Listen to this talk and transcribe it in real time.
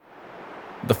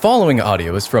The following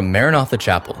audio is from Maranatha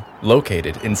Chapel,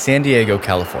 located in San Diego,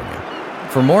 California.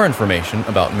 For more information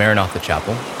about Maranatha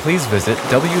Chapel, please visit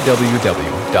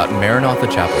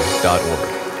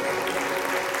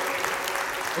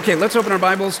www.maranathachapel.org. Okay, let's open our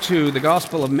Bibles to the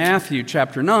Gospel of Matthew,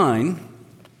 chapter 9.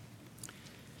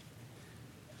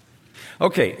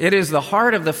 Okay, it is the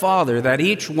heart of the Father that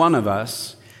each one of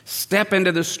us step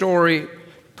into the story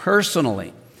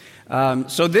personally.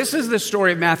 So this is the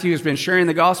story of Matthew who's been sharing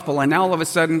the gospel, and now all of a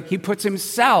sudden he puts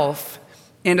himself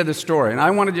into the story. And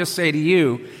I want to just say to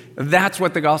you, that's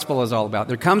what the gospel is all about.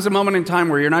 There comes a moment in time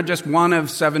where you're not just one of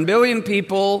 7 billion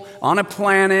people on a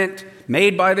planet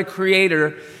made by the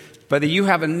Creator, but that you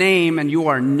have a name and you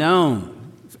are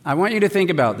known. I want you to think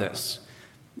about this,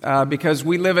 because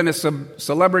we live in a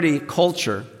celebrity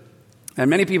culture, and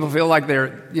many people feel like they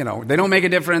don't make a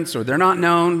difference or they're not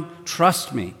known.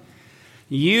 Trust me.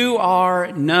 You are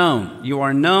known. You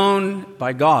are known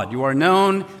by God. You are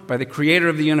known by the Creator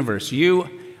of the universe. You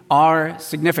are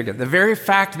significant. The very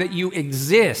fact that you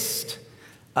exist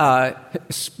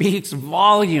speaks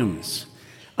volumes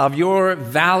of your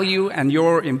value and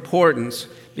your importance,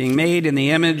 being made in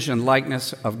the image and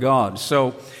likeness of God.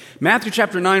 So Matthew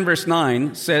chapter 9, verse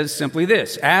 9 says simply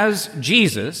this: as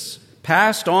Jesus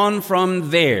passed on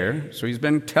from there, so he's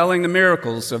been telling the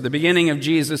miracles of the beginning of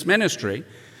Jesus' ministry,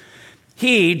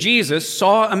 he, Jesus,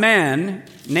 saw a man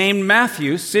named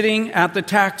Matthew sitting at the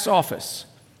tax office,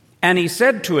 and he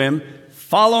said to him,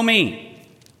 "Follow me."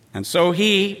 And so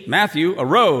he, Matthew,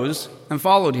 arose and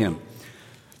followed him.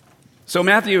 So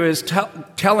Matthew is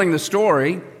telling the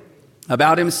story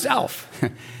about himself,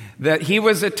 that he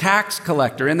was a tax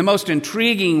collector. In the most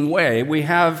intriguing way, we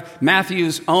have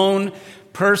Matthew's own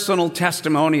personal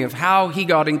testimony of how he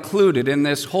got included in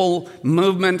this whole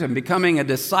movement and becoming a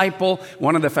disciple,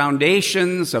 one of the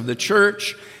foundations of the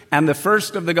church and the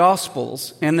first of the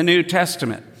Gospels in the New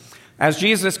Testament. As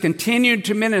Jesus continued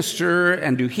to minister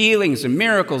and do healings and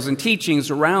miracles and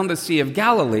teachings around the Sea of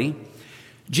Galilee,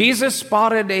 Jesus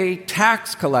spotted a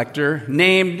tax collector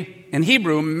named, in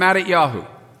Hebrew, Mattatyahu,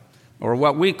 or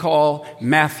what we call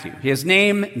Matthew. His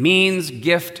name means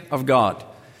gift of God.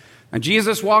 And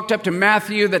Jesus walked up to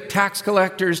Matthew, the tax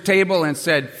collector's table, and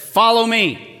said, "Follow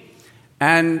me."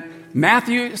 And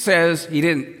Matthew says he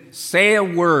didn't say a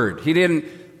word. He didn't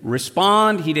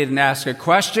respond. He didn't ask a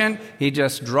question. He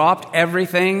just dropped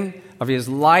everything of his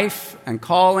life and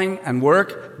calling and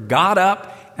work, got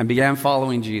up, and began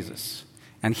following Jesus.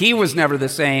 And he was never the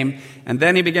same. And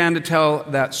then he began to tell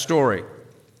that story.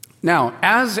 Now,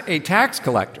 as a tax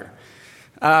collector,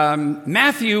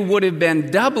 Matthew would have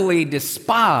been doubly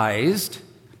despised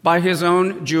by his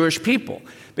own Jewish people,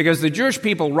 because the Jewish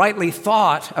people rightly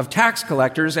thought of tax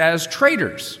collectors as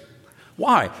traitors.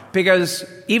 Why? Because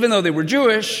even though they were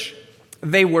Jewish,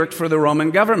 they worked for the Roman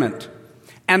government,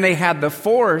 and they had the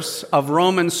force of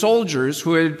Roman soldiers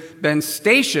who had been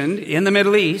stationed in the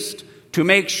Middle East to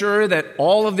make sure that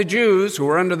all of the Jews who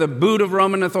were under the boot of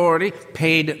Roman authority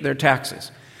paid their taxes.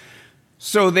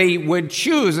 So they would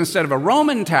choose, instead of a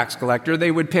Roman tax collector,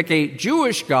 they would pick a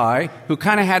Jewish guy who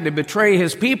kind of had to betray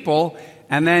his people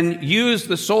and then use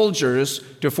the soldiers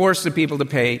to force the people to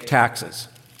pay taxes.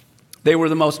 They were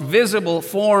the most visible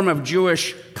form of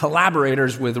Jewish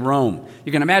collaborators with Rome.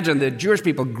 You can imagine the Jewish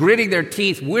people gritting their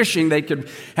teeth, wishing they could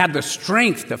have the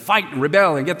strength to fight and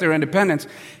rebel and get their independence.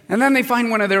 And then they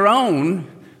find one of their own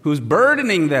who's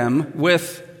burdening them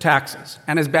with taxes.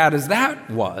 And as bad as that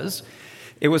was,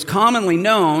 it was commonly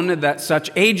known that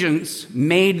such agents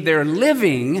made their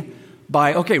living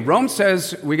by, okay, Rome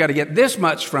says we got to get this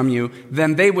much from you,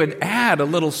 then they would add a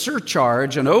little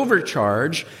surcharge, an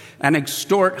overcharge, and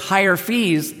extort higher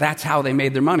fees. That's how they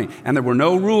made their money. And there were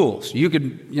no rules. You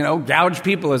could, gouge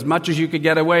people as much as you could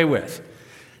get away with.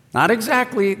 Not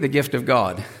exactly the gift of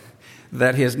God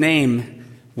that his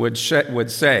name would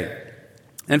say.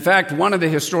 In fact, one of the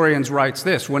historians writes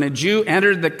this: when a Jew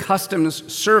entered the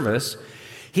customs service,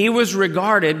 he was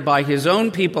regarded by his own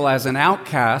people as an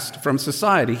outcast from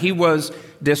society. He was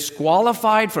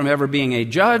disqualified from ever being a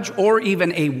judge or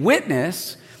even a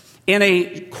witness in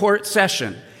a court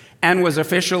session, and was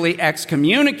officially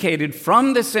excommunicated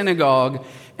from the synagogue.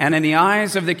 And in the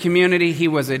eyes of the community, he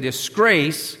was a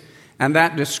disgrace, and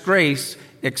that disgrace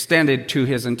extended to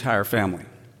his entire family.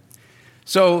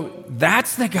 So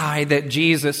that's the guy that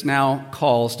Jesus now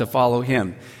calls to follow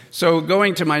him. So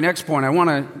going to my next point, I want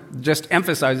to just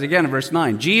emphasize again in verse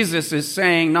 9. Jesus is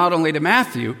saying not only to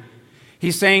Matthew,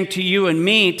 he's saying to you and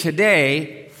me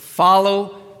today,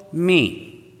 follow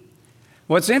me.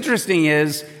 What's interesting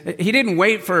is he didn't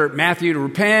wait for Matthew to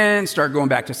repent, start going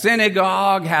back to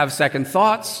synagogue, have second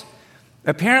thoughts.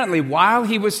 Apparently, while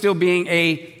he was still being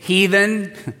a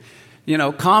heathen,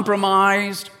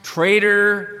 compromised,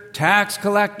 traitor, tax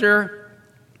collector,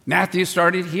 Matthew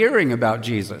started hearing about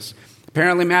Jesus.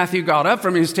 Apparently, Matthew got up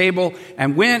from his table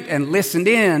and went and listened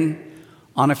in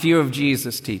on a few of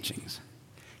Jesus' teachings.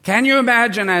 Can you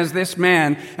imagine as this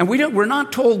man, and we're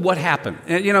not told what happened.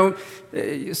 I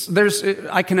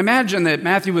can imagine that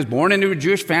Matthew was born into a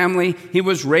Jewish family. He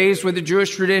was raised with the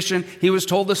Jewish tradition. He was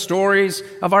told the stories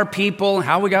of our people,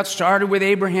 how we got started with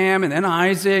Abraham and then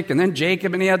Isaac and then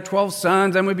Jacob, and he had 12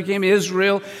 sons, and we became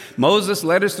Israel. Moses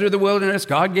led us through the wilderness.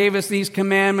 God gave us these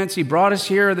commandments. He brought us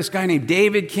here. This guy named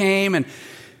David came, and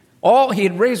he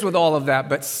had raised with all of that,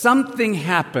 but something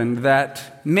happened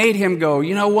that made him go,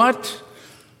 you know what?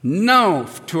 No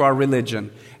to our religion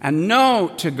and no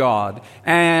to God.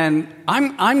 And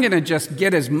I'm going to just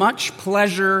get as much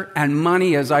pleasure and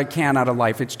money as I can out of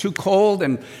life. It's too cold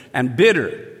and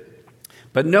bitter.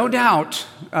 But no doubt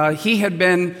he had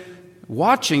been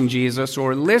watching Jesus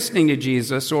or listening to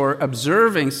Jesus or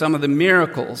observing some of the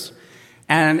miracles.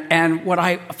 And what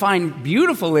I find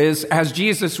beautiful is as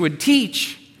Jesus would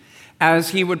teach,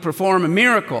 as he would perform a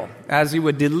miracle, as he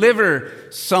would deliver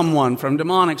someone from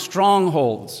demonic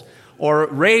strongholds or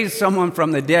raise someone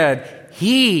from the dead,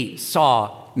 he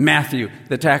saw Matthew,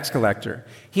 the tax collector.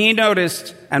 He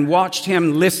noticed and watched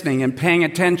him listening and paying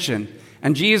attention.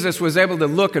 And Jesus was able to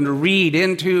look and to read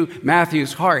into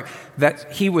Matthew's heart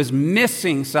that he was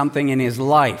missing something in his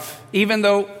life. Even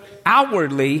though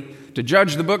outwardly, to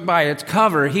judge the book by its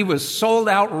cover, he was sold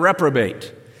out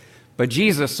reprobate. But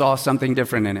Jesus saw something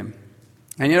different in him.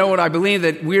 And you know what? I believe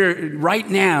that we're right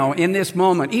now in this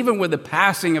moment, even with the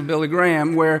passing of Billy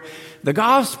Graham, where the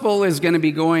gospel is going to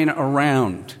be going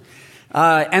around.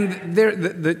 And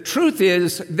the truth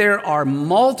is, there are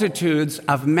multitudes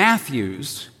of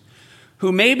Matthews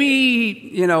who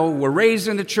maybe, were raised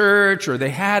in the church or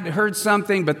they had heard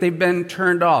something, but they've been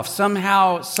turned off.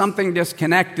 Somehow something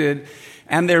disconnected.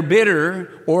 And they're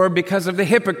bitter, or because of the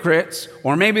hypocrites,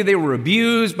 or maybe they were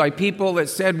abused by people that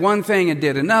said one thing and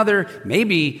did another,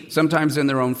 maybe sometimes in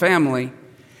their own family.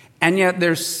 And yet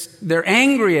they're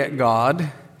angry at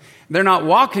God. They're not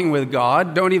walking with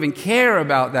God, don't even care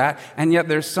about that, and yet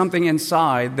there's something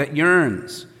inside that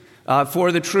yearns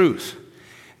for the truth.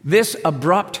 This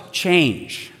abrupt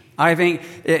change, I think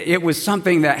it was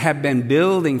something that had been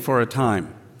building for a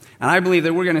time. And I believe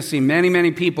that we're going to see many,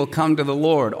 many people come to the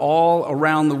Lord all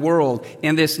around the world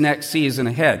in this next season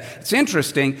ahead. It's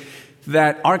interesting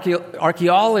that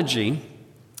archaeology,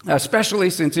 especially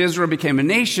since Israel became a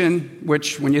nation,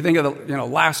 which when you think of the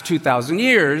last 2,000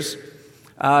 years,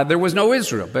 there was no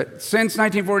Israel. But since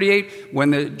 1948, when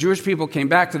the Jewish people came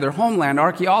back to their homeland,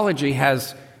 archaeology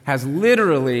has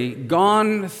literally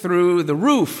gone through the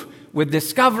roof with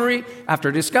discovery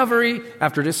after discovery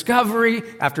after discovery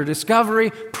after discovery,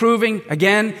 proving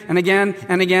again and again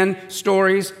and again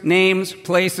stories, names,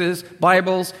 places,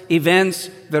 Bibles, events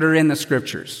that are in the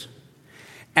Scriptures.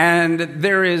 And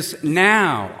there is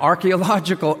now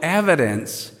archaeological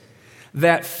evidence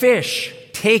that fish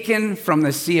taken from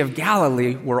the Sea of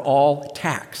Galilee were all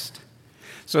taxed.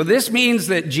 So this means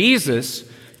that Jesus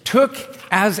took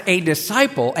as a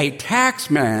disciple a tax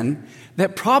man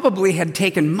that probably had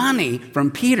taken money from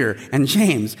Peter and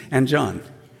James and John.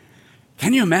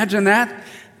 Can you imagine that?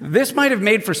 This might have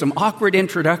made for some awkward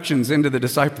introductions into the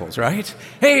disciples, right?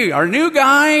 Hey, our new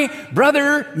guy,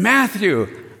 brother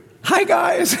Matthew. Hi,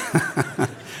 guys.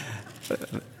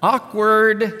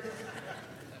 Awkward.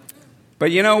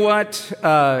 But you know what?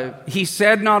 He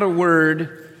said not a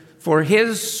word, for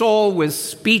his soul was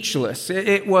speechless.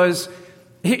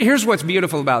 Here's what's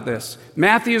beautiful about this.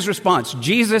 Matthew's response.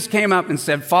 Jesus came up and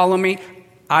said, "Follow me."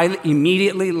 I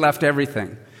immediately left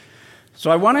everything.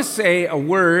 So I want to say a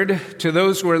word to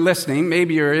those who are listening.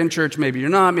 Maybe you're in church, maybe you're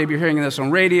not. Maybe you're hearing this on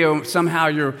radio. Somehow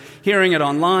you're hearing it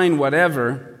online,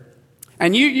 whatever.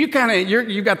 And you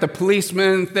got the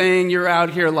policeman thing. You're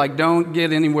out here like, don't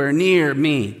get anywhere near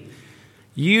me.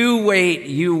 You wait,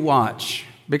 you watch.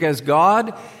 Because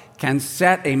God can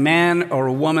set a man or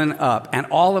a woman up, and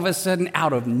all of a sudden,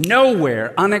 out of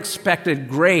nowhere, unexpected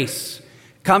grace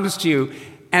comes to you,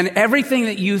 and everything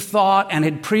that you thought and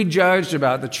had prejudged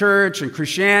about the church and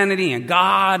Christianity and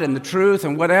God and the truth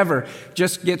and whatever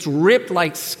just gets ripped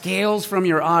like scales from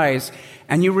your eyes,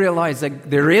 and you realize that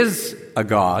there is a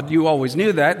God. You always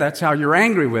knew that. That's how you're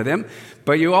angry with him.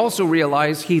 But you also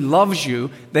realize he loves you,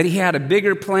 that he had a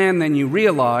bigger plan than you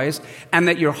realized, and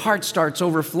that your heart starts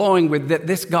overflowing with that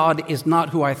this God is not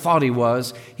who I thought he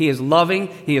was. He is loving,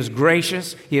 he is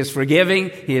gracious, he is forgiving,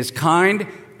 he is kind,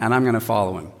 and I'm going to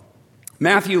follow him.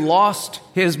 Matthew lost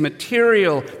his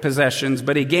material possessions,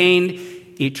 but he gained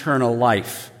eternal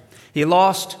life. He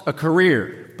lost a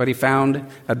career, but he found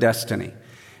a destiny.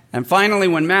 And finally,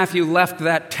 when Matthew left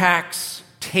that tax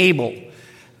table,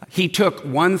 he took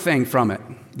one thing from it.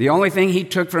 The only thing he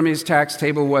took from his tax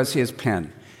table was his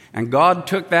pen. And God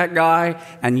took that guy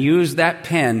and used that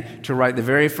pen to write the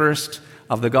very first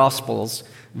of the Gospels,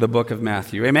 the book of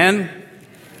Matthew. Amen?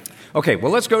 Okay,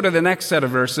 well, let's go to the next set of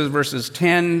verses, verses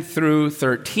 10 through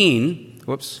 13.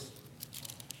 Whoops.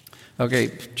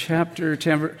 Okay, chapter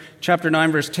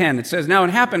 9, verse 10. It says, "Now it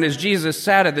happened as Jesus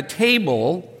sat at the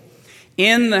table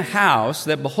in the house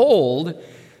that, behold,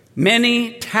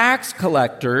 many tax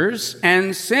collectors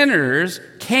and sinners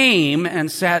came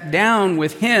and sat down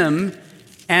with him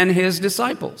and his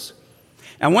disciples.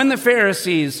 And when the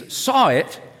Pharisees saw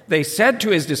it, they said to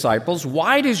his disciples,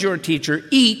 'Why does your teacher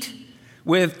eat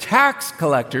with tax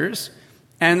collectors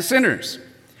and sinners?'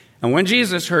 And when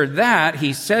Jesus heard that,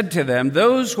 he said to them,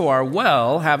 'Those who are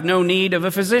well have no need of a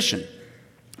physician,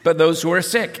 but those who are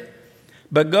sick.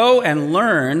 But go and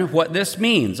learn what this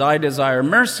means. I desire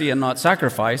mercy and not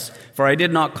sacrifice, for I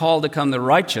did not call to come the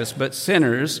righteous, but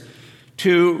sinners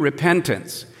to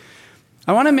repentance.'"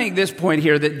 I want to make this point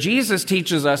here that Jesus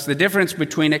teaches us the difference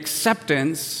between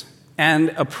acceptance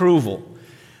and approval.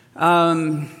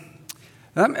 How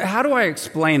do I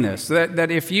explain this?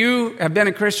 That if you have been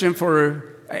a Christian for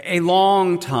a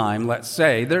long time, let's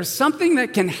say, there's something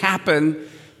that can happen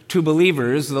to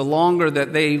believers the longer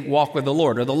that they walk with the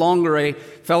Lord, or the longer a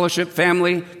fellowship,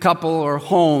 family, couple, or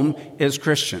home is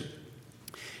Christian.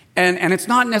 And it's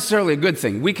not necessarily a good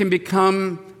thing. We can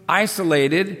become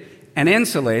isolated and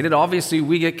insulated. Obviously,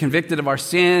 we get convicted of our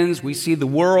sins. We see the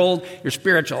world. Your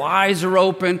spiritual eyes are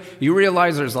open. You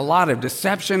realize there's a lot of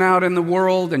deception out in the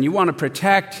world, and you want to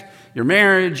protect your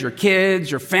marriage, your kids,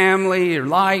 your family, your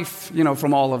life,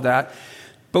 from all of that.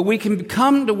 But we can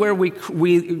come to where we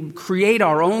create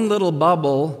our own little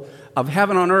bubble of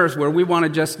heaven on earth where we want to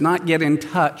just not get in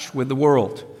touch with the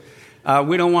world.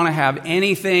 We don't want to have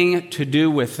anything to do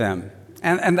with them.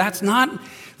 And that's not...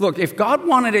 Look, if God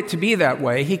wanted it to be that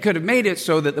way, he could have made it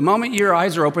so that the moment your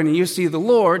eyes are open and you see the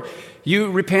Lord, you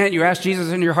repent, you ask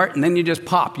Jesus in your heart, and then you just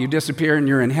pop, you disappear, and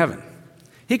you're in heaven.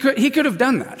 He could have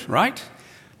done that, right?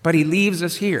 But he leaves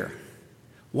us here.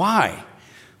 Why?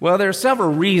 Well, there are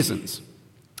several reasons.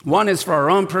 One is for our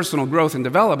own personal growth and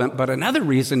development, but another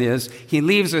reason is he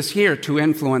leaves us here to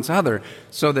influence others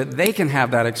so that they can have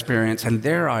that experience and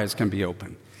their eyes can be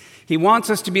open. He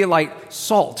wants us to be like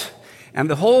salt. And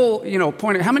the whole,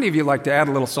 point, how many of you like to add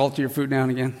a little salt to your food now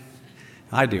and again?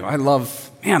 I do. I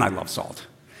love salt.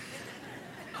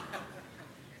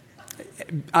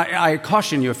 I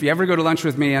caution you, if you ever go to lunch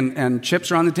with me and chips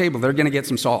are on the table, they're going to get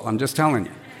some salt. I'm just telling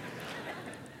you.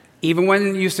 Even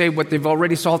when you say what they've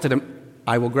already salted them,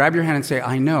 I will grab your hand and say,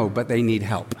 I know, but they need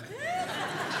help.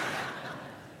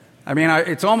 I mean,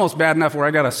 it's almost bad enough where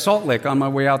I got a salt lick on my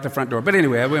way out the front door. But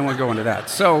anyway, I won't go into that.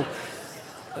 So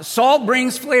salt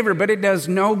brings flavor, but it does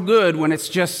no good when it's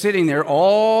just sitting there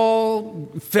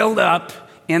all filled up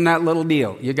in that little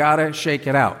deal. You got to shake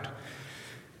it out.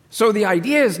 So the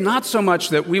idea is not so much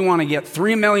that we want to get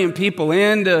 3 million people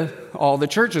into all the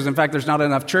churches. In fact, there's not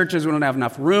enough churches. We don't have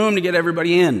enough room to get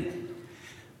everybody in.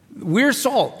 We're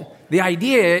salt. The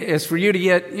idea is for you to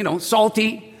get,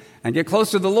 salty and get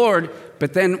close to the Lord,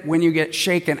 but then when you get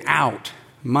shaken out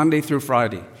Monday through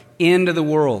Friday into the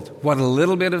world, what a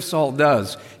little bit of salt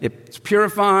does, it's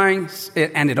purifying,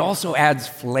 and it also adds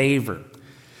flavor.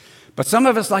 But some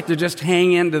of us like to just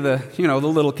hang into the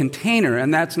little container,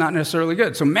 and that's not necessarily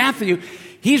good. So Matthew,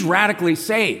 he's radically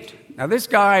saved. Now, this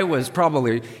guy was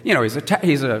probably,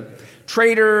 he's a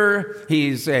traitor,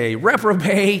 he's a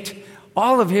reprobate.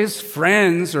 All of his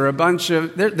friends are a bunch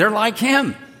of, they're like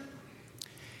him.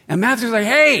 And Matthew's like,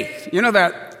 hey,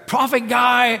 that prophet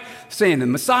guy, saying the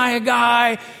Messiah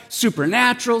guy,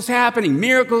 supernatural's happening,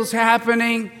 miracles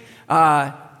happening.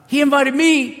 He invited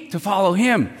me to follow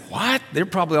him. What? They're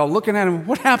probably all looking at him.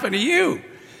 What happened to you?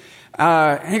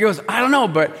 And he goes, I don't know,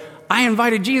 but I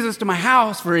invited Jesus to my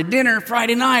house for a dinner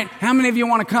Friday night. How many of you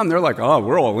want to come? They're like, oh,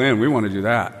 we're all in. We want to do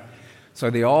that. So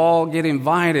they all get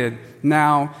invited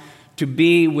now to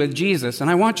be with Jesus. And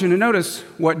I want you to notice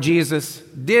what Jesus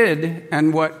did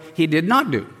and what he did not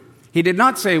do. He did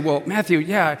not say, well, Matthew,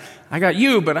 yeah, I got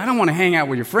you, but I don't want to hang out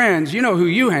with your friends. You know who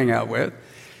you hang out with.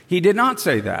 He did not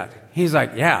say that. He's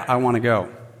like, yeah, I want to go.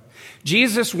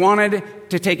 Jesus wanted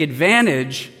to take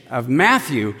advantage of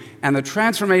Matthew and the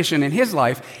transformation in his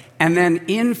life and then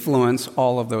influence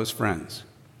all of those friends.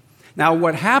 Now,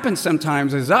 what happens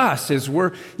sometimes is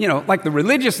we're, like the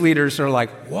religious leaders are like,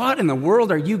 what in the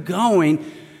world are you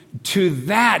going to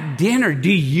that dinner?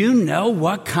 Do you know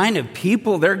what kind of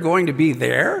people they're going to be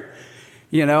there?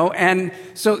 And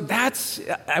so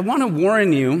I want to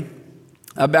warn you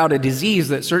about a disease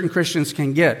that certain Christians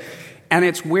can get. And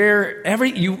it's where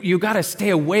you got to stay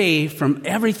away from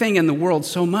everything in the world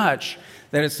so much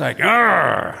that it's like,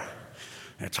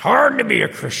 it's hard to be a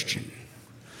Christian.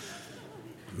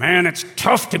 Man, it's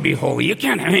tough to be holy. You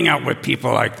can't hang out with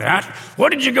people like that. What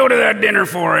did you go to that dinner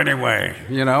for anyway?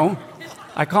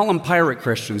 I call them pirate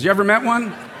Christians. You ever met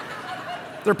one?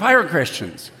 They're pirate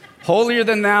Christians. Holier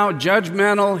than thou,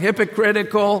 judgmental,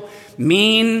 hypocritical,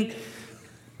 mean,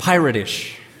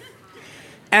 pirate-ish.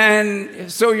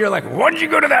 And so you're like, what did you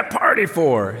go to that party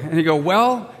for? And you go,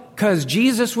 well, because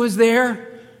Jesus was there. And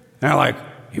they're like,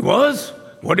 he was?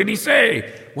 What did he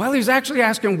say? Well, he was actually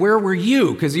asking, where were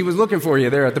you? Because he was looking for you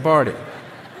there at the party.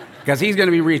 Because he's going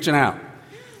to be reaching out.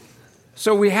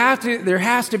 So there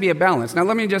has to be a balance. Now,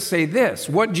 let me just say this.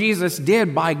 What Jesus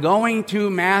did by going to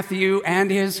Matthew and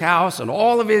his house and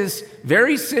all of his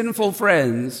very sinful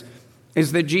friends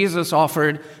is that Jesus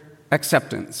offered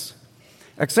acceptance.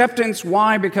 Acceptance,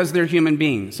 why? Because they're human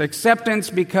beings. Acceptance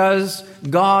because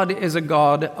God is a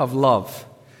God of love.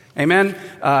 Amen?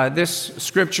 This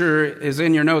scripture is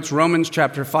in your notes, Romans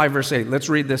chapter 5, verse 8. Let's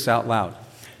read this out loud.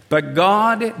 But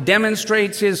God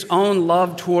demonstrates his own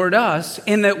love toward us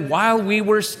in that while we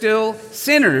were still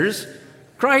sinners,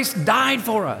 Christ died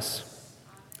for us.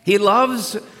 He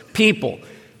loves people.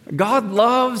 God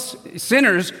loves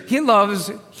sinners. He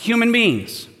loves human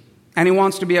beings. And he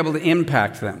wants to be able to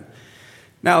impact them.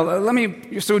 Now,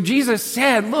 so Jesus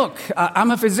said, look,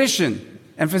 I'm a physician.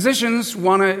 And physicians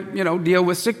want to, deal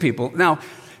with sick people. Now,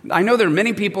 I know there are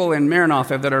many people in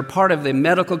Maranatha that are part of the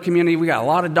medical community. We got a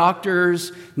lot of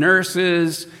doctors,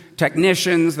 nurses,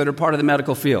 technicians that are part of the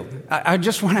medical field. I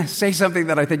just want to say something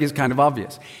that I think is kind of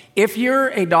obvious. If you're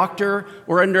a doctor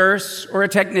or a nurse or a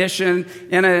technician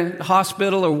in a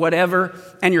hospital or whatever,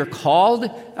 and you're called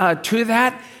to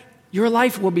that, your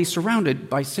life will be surrounded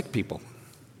by sick people.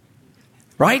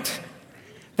 Right?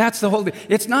 That's the whole thing.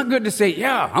 It's not good to say,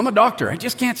 yeah, I'm a doctor. I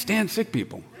just can't stand sick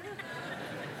people.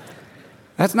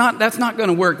 That's not going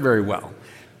to work very well.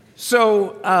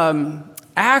 So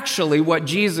actually what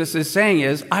Jesus is saying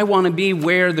is, I want to be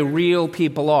where the real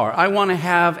people are. I want to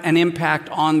have an impact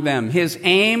on them. His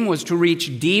aim was to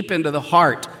reach deep into the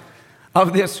heart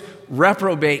of this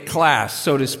reprobate class,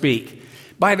 so to speak.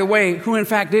 By the way, who in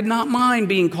fact did not mind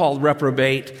being called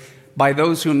reprobate by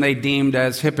those whom they deemed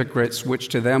as hypocrites, which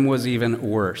to them was even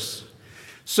worse.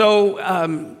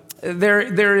 So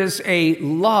there is a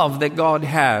love that God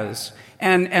has.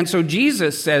 And so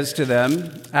Jesus says to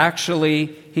them, actually,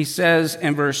 he says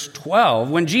in verse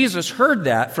 12, when Jesus heard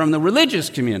that from the religious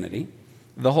community,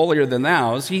 the holier than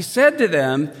thous, he said to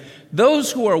them,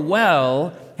 those who are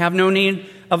well have no need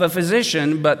of a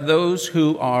physician, but those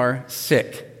who are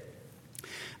sick.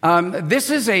 This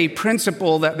is a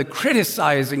principle that the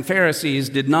criticizing Pharisees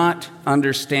did not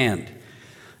understand.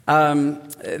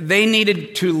 They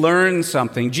needed to learn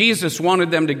something. Jesus wanted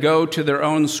them to go to their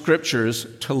own scriptures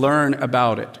to learn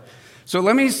about it. So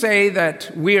let me say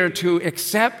that we are to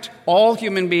accept all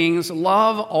human beings,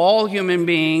 love all human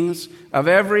beings of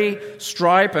every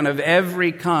stripe and of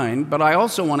every kind. But I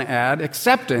also want to add,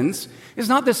 acceptance is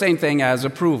not the same thing as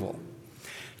approval.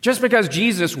 Just because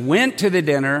Jesus went to the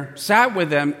dinner, sat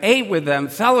with them, ate with them,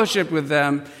 fellowshiped with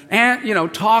them,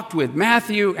 and, talked with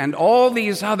Matthew and all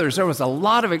these others, there was a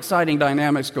lot of exciting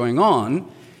dynamics going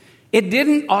on. It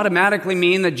didn't automatically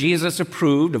mean that Jesus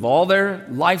approved of all their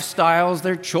lifestyles,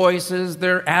 their choices,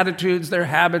 their attitudes, their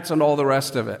habits, and all the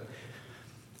rest of it.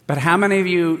 But how many of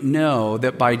you know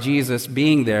that by Jesus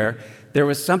being there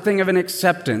was something of an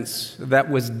acceptance that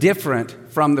was different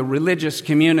from the religious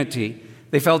community?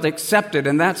 They felt accepted,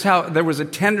 and that's how there was a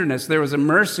tenderness, there was a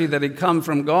mercy that had come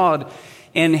from God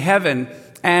in heaven.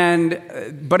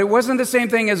 But it wasn't the same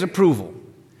thing as approval.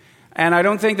 And I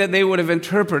don't think that they would have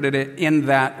interpreted it in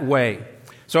that way.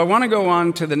 So I want to go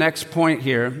on to the next point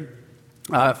here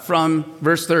from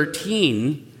verse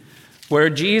 13, where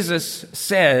Jesus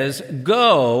says,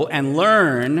 go and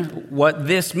learn what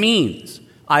this means.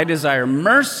 I desire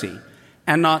mercy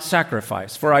and not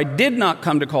sacrifice. For I did not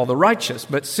come to call the righteous,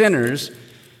 but sinners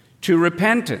to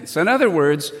repentance. In other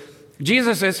words,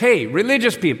 Jesus says, hey,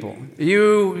 religious people,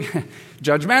 you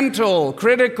judgmental,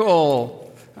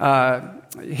 critical,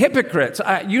 hypocrites,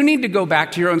 you need to go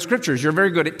back to your own scriptures. You're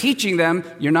very good at teaching them.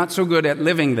 You're not so good at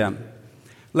living them.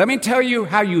 Let me tell you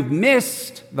how you've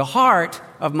missed the heart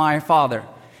of my Father.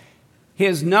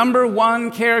 His number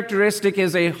one characteristic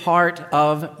is a heart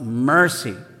of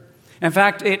mercy. In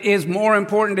fact, it is more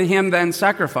important to him than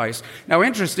sacrifice. Now,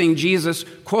 interesting, Jesus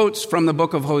quotes from the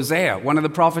book of Hosea, one of the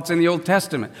prophets in the Old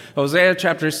Testament. Hosea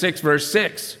chapter 6, verse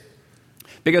 6.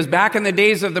 Because back in the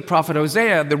days of the prophet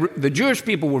Hosea, the Jewish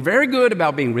people were very good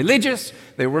about being religious.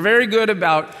 They were very good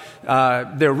about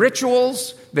their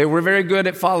rituals. They were very good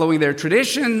at following their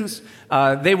traditions.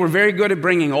 They were very good at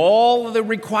bringing all of the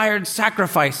required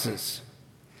sacrifices.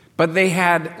 But they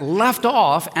had left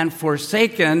off and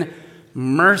forsaken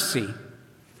mercy.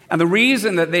 And the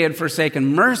reason that they had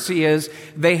forsaken mercy is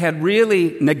they had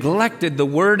really neglected the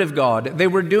Word of God. They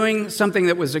were doing something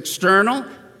that was external,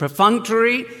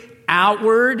 perfunctory,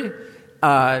 outward,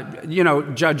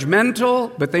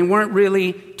 judgmental, but they weren't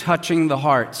really touching the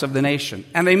hearts of the nation.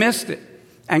 And they missed it.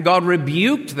 And God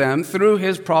rebuked them through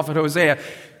his prophet Hosea.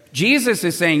 Jesus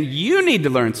is saying, you need to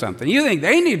learn something. You think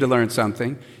they need to learn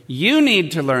something. You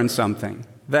need to learn something.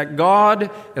 That God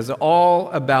is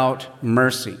all about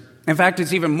mercy. In fact,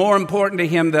 it's even more important to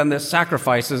him than the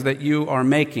sacrifices that you are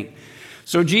making.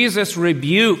 So Jesus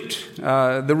rebuked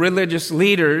the religious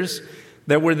leaders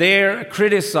that were there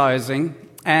criticizing,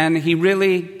 and he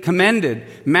really commended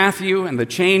Matthew and the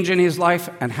change in his life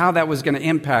and how that was going to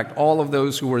impact all of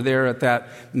those who were there at that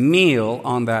meal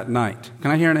on that night.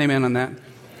 Can I hear an amen on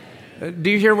that?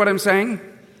 Do you hear what I'm saying?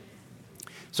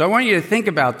 So I want you to think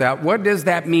about that. What does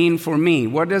that mean for me?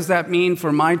 What does that mean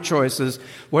for my choices?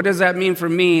 What does that mean for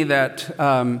me that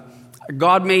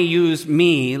God may use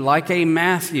me like a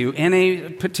Matthew in a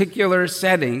particular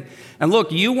setting? And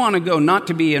look, you want to go not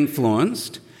to be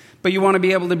influenced, but you want to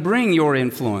be able to bring your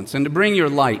influence and to bring your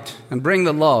light and bring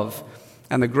the love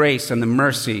and the grace and the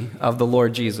mercy of the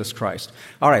Lord Jesus Christ.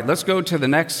 All right, let's go to the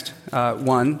next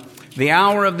one. The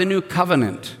hour of the new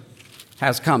covenant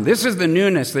has come. This is the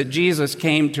newness that Jesus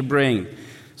came to bring.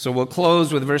 So we'll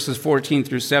close with verses 14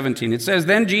 through 17. It says,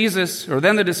 Then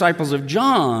the disciples of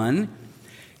John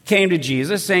came to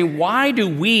Jesus, saying, Why do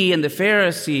we and the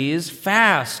Pharisees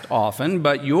fast often,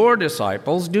 but your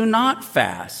disciples do not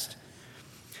fast?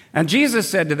 And Jesus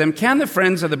said to them, Can the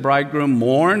friends of the bridegroom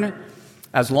mourn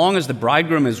as long as the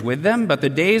bridegroom is with them? But the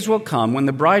days will come when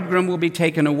the bridegroom will be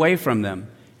taken away from them,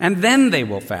 and then they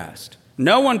will fast.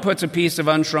 No one puts a piece of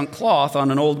unshrunk cloth on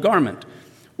an old garment,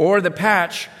 or the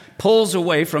patch pulls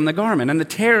away from the garment, and the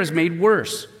tear is made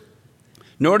worse.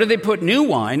 Nor do they put new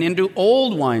wine into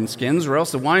old wineskins, or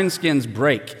else the wineskins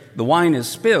break, the wine is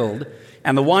spilled,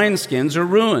 and the wineskins are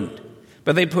ruined.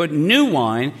 But they put new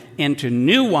wine into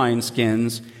new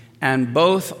wineskins, and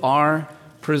both are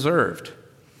preserved.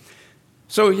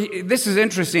 So this is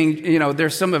interesting.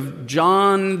 There's some of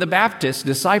John the Baptist's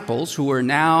disciples who are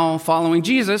now following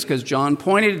Jesus because John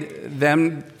pointed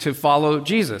them to follow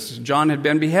Jesus. John had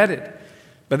been beheaded.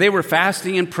 But they were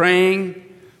fasting and praying.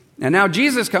 And now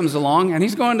Jesus comes along, and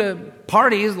he's going to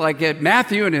parties like at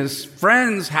Matthew and his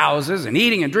friends' houses and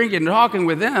eating and drinking and talking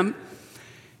with them.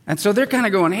 And so they're kind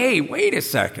of going, hey, wait a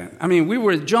second. I mean, we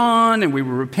were with John, and we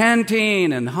were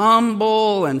repenting and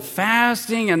humble and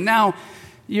fasting, and now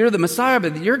you're the Messiah,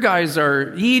 but your guys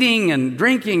are eating and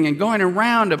drinking and going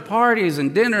around to parties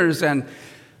and dinners, and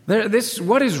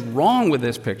what is wrong with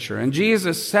this picture? And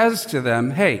Jesus says to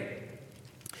them, hey,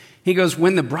 he goes,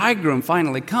 when the bridegroom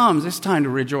finally comes, it's time to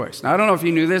rejoice. Now, I don't know if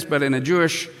you knew this, but in a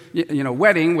Jewish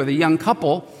wedding with a young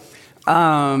couple,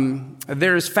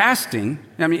 there is fasting.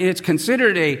 I mean, it's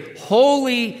considered a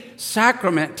holy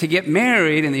sacrament to get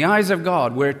married in the eyes of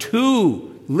God, where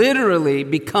two literally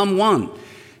become one.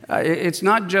 It's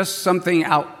not just something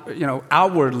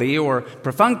outwardly or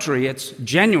perfunctory. It's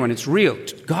genuine. It's real.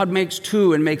 God makes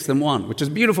two and makes them one, which is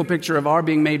a beautiful picture of our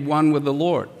being made one with the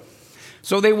Lord.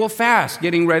 So they will fast,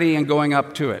 getting ready and going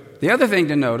up to it. The other thing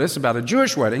to notice about a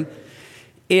Jewish wedding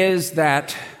is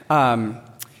that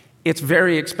it's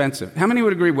very expensive. How many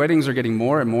would agree weddings are getting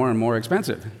more and more and more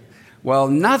expensive? Well,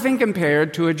 nothing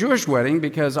compared to a Jewish wedding,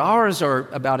 because ours are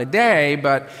about a day,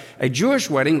 but a Jewish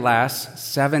wedding lasts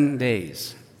 7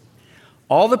 days.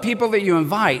 All the people that you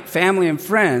invite, family and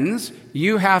friends,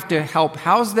 you have to help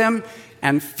house them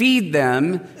and feed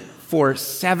them for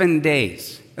 7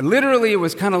 days. And literally, it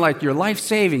was kind of like your life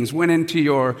savings went into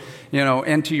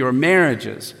your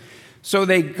marriages. So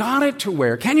they got it to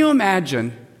where, can you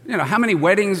imagine, how many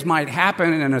weddings might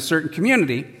happen in a certain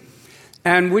community?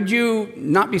 And would you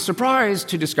not be surprised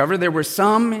to discover there were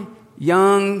some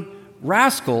young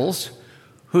rascals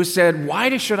who said,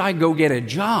 why should I go get a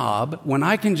job when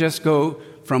I can just go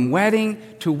from wedding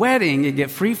to wedding and get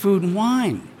free food and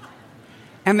wine?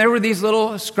 And there were these little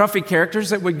scruffy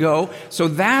characters that would go. So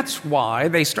that's why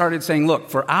they started saying, look,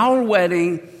 for our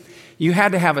wedding, you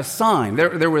had to have a sign.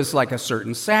 There was like a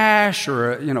certain sash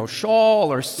or a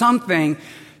shawl or something,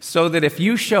 so that if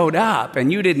you showed up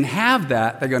and you didn't have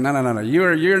that, they go, no,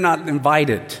 you're not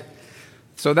invited.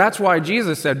 So that's why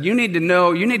Jesus said, you need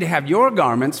to have your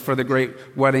garments for the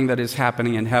great wedding that is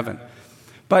happening in heaven.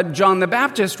 But John the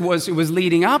Baptist was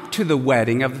leading up to the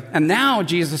wedding and now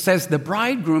Jesus says the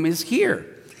bridegroom is here.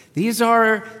 These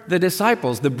are the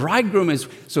disciples. The bridegroom is,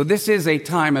 so this is a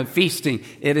time of feasting.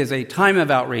 It is a time of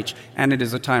outreach, and it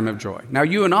is a time of joy. Now,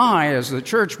 you and I, as the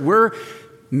church, we're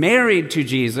married to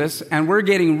Jesus, and we're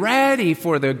getting ready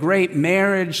for the great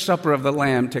marriage supper of the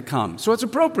Lamb to come. So it's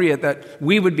appropriate that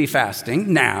we would be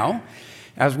fasting now,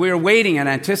 as we're waiting and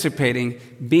anticipating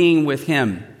being with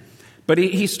him. But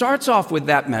he starts off with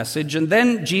that message, and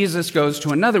then Jesus goes to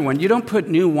another one. You don't put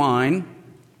new wine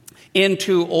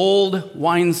into old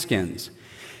wineskins.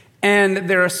 And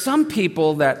there are some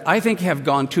people that I think have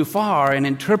gone too far in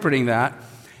interpreting that,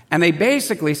 and they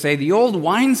basically say the old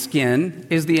wineskin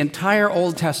is the entire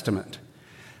Old Testament.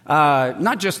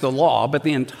 Not just the law, but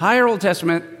the entire Old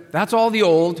Testament, that's all the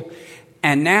old.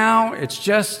 And now it's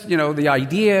just, the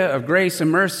idea of grace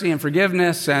and mercy and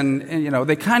forgiveness, and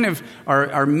they kind of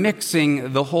are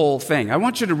mixing the whole thing. I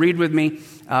want you to read with me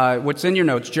what's in your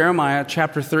notes, Jeremiah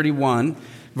chapter 31,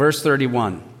 verse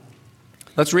 31.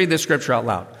 Let's read this scripture out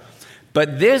loud.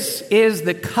 But this is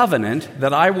the covenant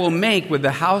that I will make with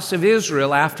the house of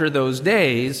Israel after those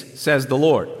days, says the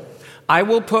Lord. I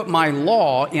will put my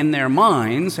law in their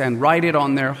minds and write it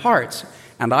on their hearts,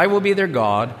 and I will be their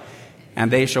God,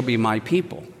 and they shall be my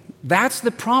people. That's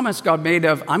the promise God made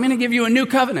of, I'm going to give you a new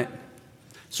covenant.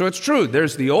 So it's true.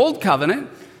 There's the old covenant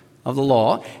of the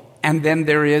law, and then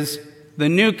there is the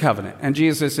new covenant. And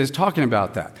Jesus is talking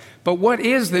about that. But what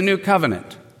is the new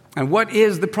covenant? And what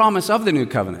is the promise of the new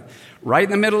covenant? Right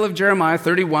in the middle of Jeremiah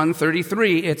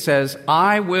 31:33, it says,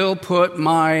 I will put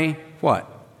my, what?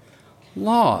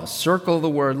 Law. Circle the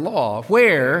word law.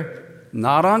 Where?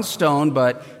 Not on stone,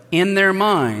 but in their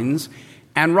minds.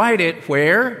 And write it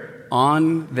where?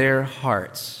 On their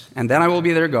hearts. And then I will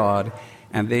be their God,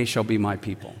 and they shall be my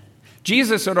people.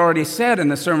 Jesus had already said in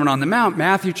the Sermon on the Mount,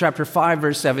 Matthew chapter 5,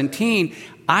 verse 17,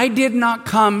 I did not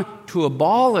come to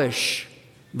abolish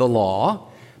the law,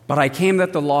 but I came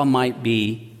that the law might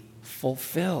be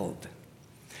fulfilled.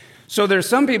 So there's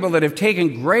some people that have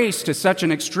taken grace to such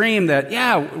an extreme that,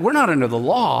 we're not under the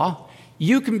law.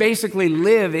 You can basically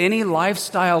live any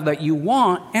lifestyle that you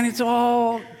want, and it's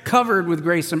all covered with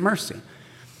grace and mercy.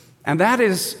 And that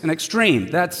is an extreme.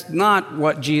 That's not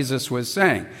what Jesus was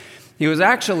saying. He was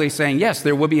actually saying, yes,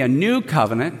 there will be a new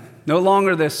covenant, no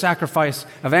longer the sacrifice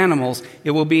of animals, it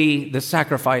will be the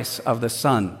sacrifice of the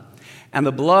Son. And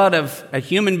the blood of a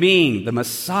human being, the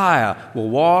Messiah, will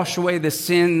wash away the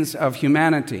sins of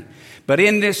humanity. But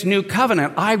in this new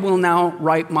covenant, I will now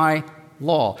write my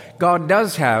law. God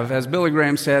does have, as Billy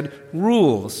Graham said,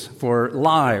 rules for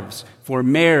lives, for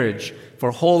marriage,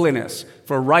 for holiness,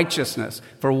 for righteousness,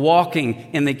 for walking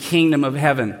in the kingdom of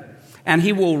heaven. And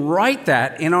he will write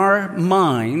that in our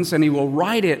minds, and he will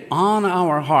write it on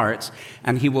our hearts,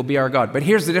 and he will be our God. But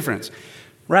here's the difference.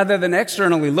 Rather than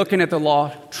externally looking at the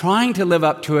law, trying to live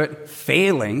up to it,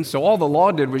 failing, so all the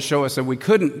law did was show us that we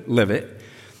couldn't live it,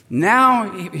 now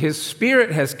his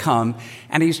Spirit has come,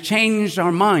 and he's changed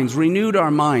our minds, renewed our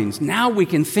minds. Now we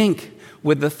can think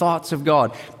with the thoughts of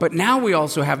God. But now we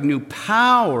also have new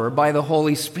power by the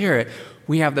Holy Spirit.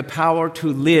 We have the power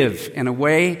to live in a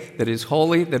way that is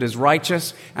holy, that is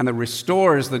righteous, and that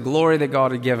restores the glory that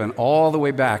God had given all the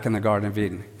way back in the Garden of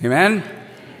Eden. Amen?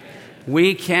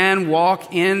 We can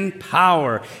walk in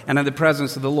power and in the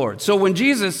presence of the Lord. So when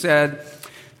Jesus said,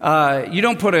 you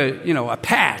don't put a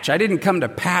patch. I didn't come to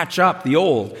patch up the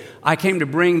old. I came to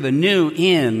bring the new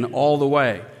in all the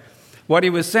way. What he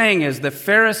was saying is the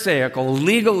Pharisaical,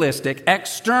 legalistic,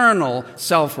 external,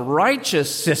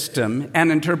 self-righteous system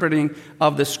and interpreting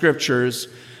of the Scriptures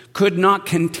could not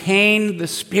contain the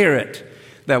Spirit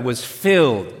that was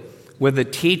filled with the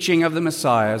teaching of the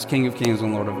Messiah as King of Kings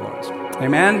and Lord of Lords.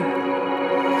 Amen?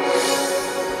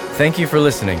 Thank you for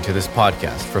listening to this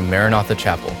podcast from Maranatha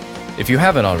Chapel. If you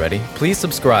haven't already, please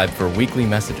subscribe for weekly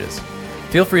messages.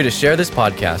 Feel free to share this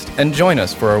podcast and join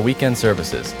us for our weekend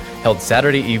services, held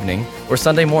Saturday evening or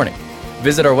Sunday morning.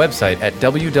 Visit our website at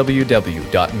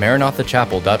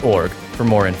www.maranathachapel.org for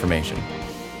more information.